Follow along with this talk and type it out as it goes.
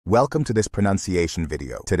Welcome to this pronunciation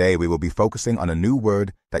video. Today we will be focusing on a new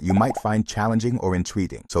word that you might find challenging or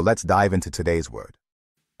intriguing. So let's dive into today's word.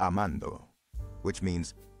 Amando, which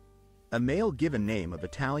means a male given name of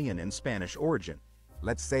Italian and Spanish origin.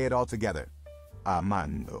 Let's say it all together.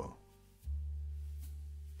 Amando.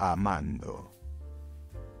 Amando.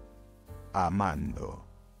 Amando.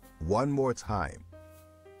 One more time.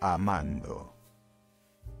 Amando.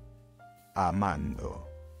 Amando.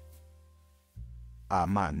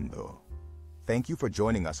 Amando. Thank you for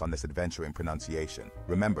joining us on this adventure in pronunciation.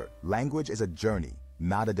 Remember, language is a journey,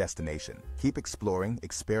 not a destination. Keep exploring,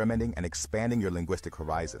 experimenting, and expanding your linguistic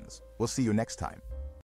horizons. We'll see you next time.